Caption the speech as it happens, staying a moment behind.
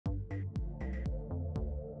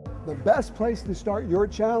The best place to start your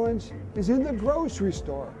challenge is in the grocery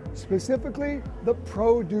store, specifically the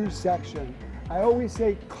produce section. I always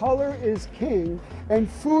say color is king, and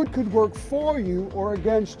food could work for you or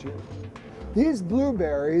against you. These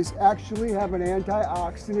blueberries actually have an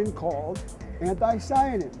antioxidant called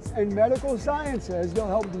anthocyanins, and medical science says they'll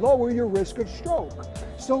help lower your risk of stroke.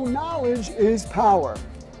 So knowledge is power.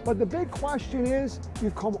 But the big question is,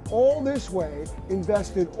 you've come all this way,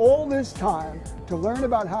 invested all this time to learn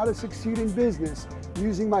about how to succeed in business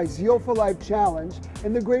using my Zeal for Life Challenge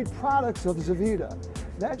and the great products of Zeal.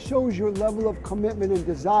 That shows your level of commitment and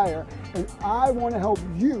desire, and I want to help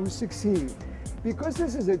you succeed. Because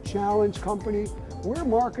this is a challenge company, we're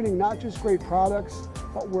marketing not just great products,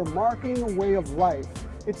 but we're marketing a way of life.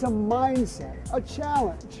 It's a mindset, a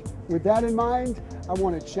challenge. With that in mind, I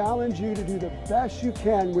want to challenge you to do the best you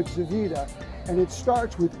can with Zeal, and it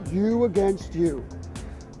starts with you against you.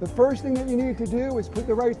 The first thing that you need to do is put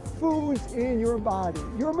the right foods in your body.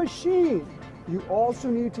 You're a machine. You also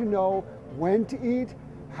need to know when to eat,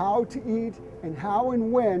 and how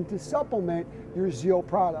and when to supplement your Zeal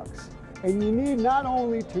products. And you need not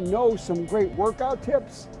only to know some great workout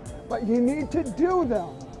tips, but you need to do them.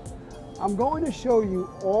 I'm going to show you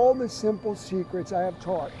all the simple secrets I have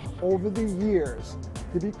taught over the years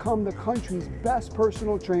to become the country's best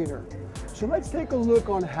personal trainer. So let's take a look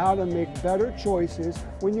on how to make better choices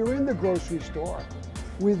when you're in the grocery store.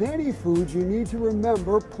 With any food, you need to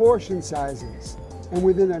remember portion sizes. And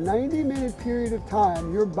within a 90-minute period of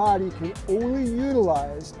time, your body can only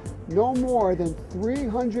utilize no more than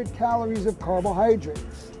 300 calories of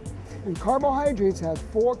carbohydrates. And carbohydrates have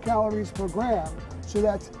 4 calories per gram. So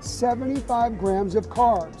that's 75 grams of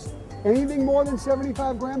carbs. Anything more than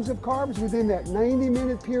 75 grams of carbs within that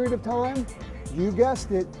 90-minute period of time, you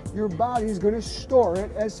guessed it, your body's going to store it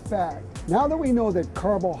as fat. Now that we know that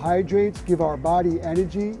carbohydrates give our body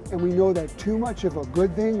energy, and we know that too much of a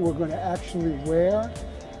good thing we're going to actually wear,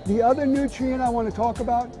 the other nutrient I want to talk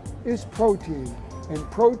about is protein. And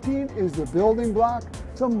protein is the building block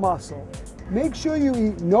to muscle. Make sure you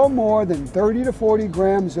eat no more than 30 to 40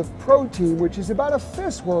 grams of protein, which is about a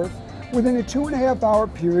fist's worth, within a 2.5-hour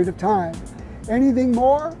period of time. Anything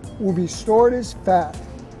more will be stored as fat.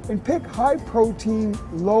 And pick high protein,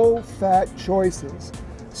 low fat choices,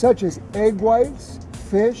 such as egg whites,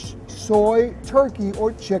 fish, soy, turkey,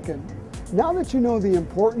 or chicken. Now that you know the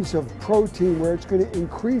importance of protein, where it's going to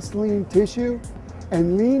increase lean tissue,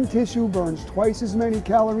 and lean tissue burns twice as many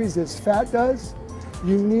calories as fat does,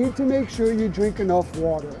 you need to make sure you drink enough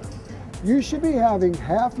water. You should be having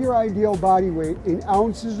half your ideal body weight in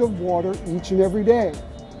ounces of water each and every day.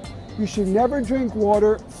 You should never drink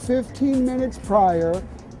water 15 minutes prior,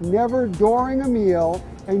 never during a meal,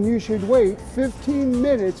 and you should wait 15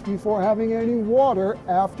 minutes before having any water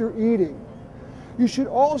after eating. You should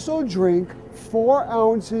also drink 4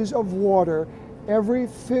 ounces of water every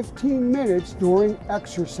 15 minutes during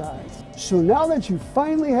exercise. So now that you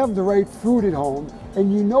finally have the right food at home,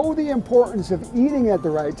 and you know the importance of eating at the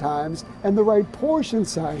right times and the right portion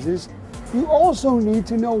sizes, you also need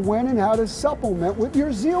to know when and how to supplement with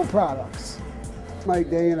your Zeal products. My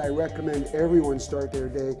day, and I recommend everyone start their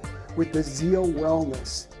day with the Zeal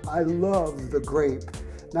Wellness. I love the grape.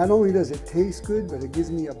 Not only does it taste good, but it gives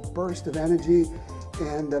me a burst of energy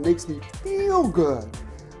and makes me feel good.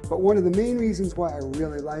 But one of the main reasons why I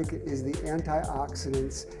really like it is the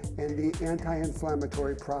antioxidants and the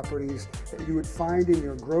anti-inflammatory properties that you would find in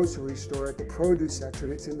your grocery store at the produce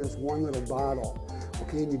section. It's in this one little bottle.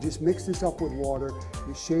 Okay, and you just mix this up with water,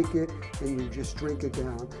 you shake it, and you just drink it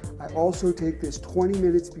down. I also take this 20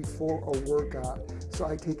 minutes before a workout, so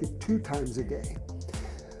I take it 2 times a day.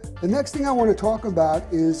 The next thing I want to talk about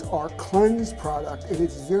is our cleanse product, and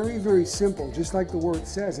it's very, very simple. Just like the word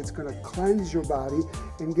says, it's going to cleanse your body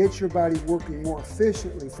and get your body working more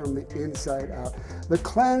efficiently from the inside out. The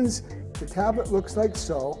cleanse, the tablet looks like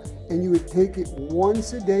so, and you would take it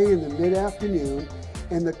once a day in the mid-afternoon.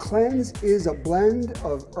 And the cleanse is a blend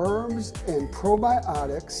of herbs and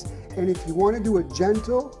probiotics. And if you want to do a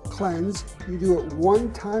gentle cleanse, you do it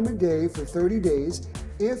 1 time a day for 30 days.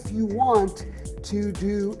 If you want to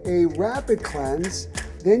do a rapid cleanse,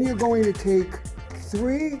 then you're going to take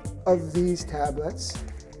 3 of these tablets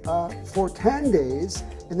for 10 days,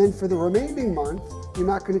 and then for the remaining month, you're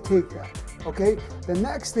not going to take that. Okay, the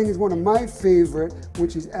next thing is one of my favorite,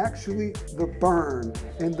 which is actually the Burn.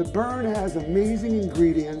 And the Burn has amazing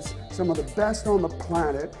ingredients such some of the best on the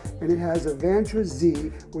planet, and it has Avantra Z,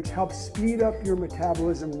 which helps speed up your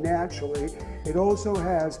metabolism naturally. It also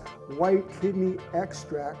has white kidney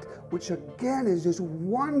extract, which again is just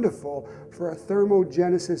wonderful for a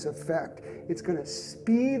thermogenesis effect. It's going to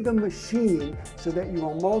speed the machine so that you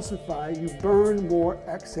emulsify, you burn more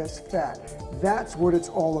excess fat. That's what it's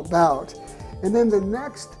all about. And then the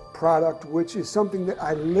next product, which is something that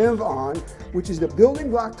I live on, which is the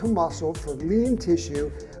building block to muscle for lean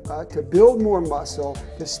tissue, to build more muscle,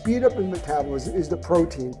 to speed up the metabolism, is the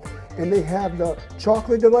protein. And they have the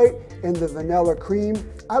chocolate delight and the vanilla cream.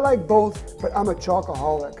 I like both, but I'm a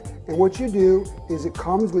chocoholic. And what you do is it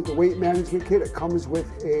comes with the weight management kit. It comes with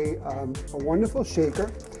a wonderful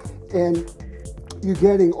shaker, and you're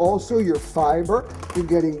getting also your fiber. You're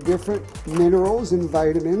getting different minerals and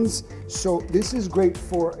vitamins. So this is great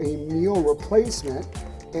for a meal replacement.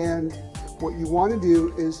 And what you want to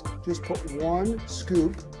do is just put 1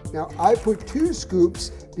 scoop. Now I put 2 scoops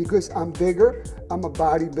because I'm bigger. I'm a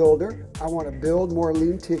bodybuilder. I want to build more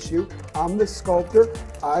lean tissue. I'm the sculptor.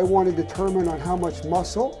 I want to determine on how much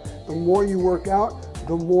muscle. The more you work out,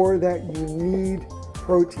 the more that you need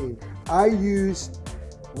protein. I use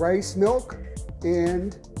rice milk,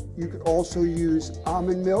 and you could also use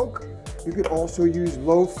almond milk. You could also use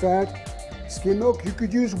low-fat skim milk. You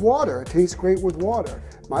could use water. It tastes great with water.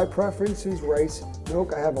 My preference is rice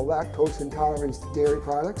milk. I have a lactose intolerance to dairy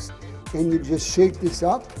products. And you just shake this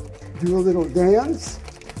up, do a little dance.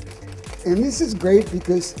 And this is great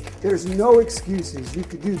because there's no excuses. You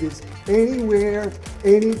could do this anywhere,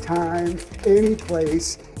 anytime, any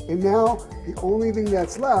place. And now the only thing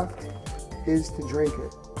that's left is to drink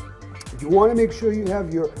it. You want to make sure you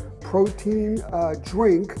have your protein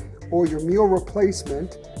drink or your meal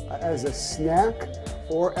replacement as a snack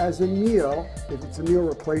or as a meal. If it's a meal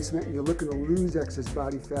replacement and you're looking to lose excess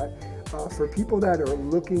body fat, for people that are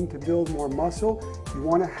looking to build more muscle, you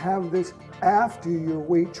want to have this after your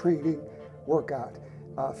weight training workout.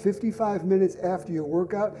 55 minutes after your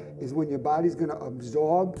workout is when your body's going to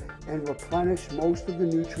absorb and replenish most of the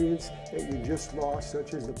nutrients that you just lost,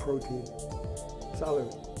 such as the protein.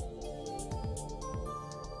 Salud.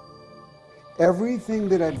 Everything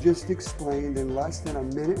that I've just explained in less than a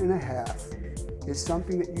minute and a half is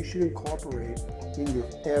something that you should incorporate in your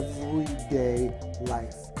everyday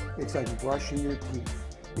life. It's like brushing your teeth.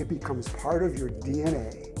 It becomes part of your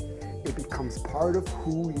DNA. It becomes part of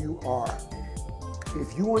who you are.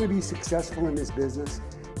 If you want to be successful in this business,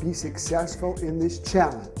 be successful in this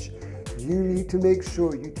challenge, you need to make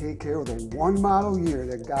sure you take care of the 1 model year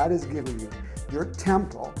that God has given you, your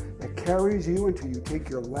temple that carries you until you take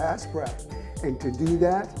your last breath. And to do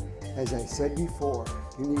that, as I said before,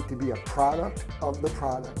 you need to be a product of the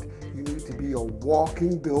product. You need to be a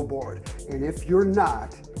walking billboard. And if you're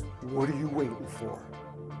not, what are you waiting for?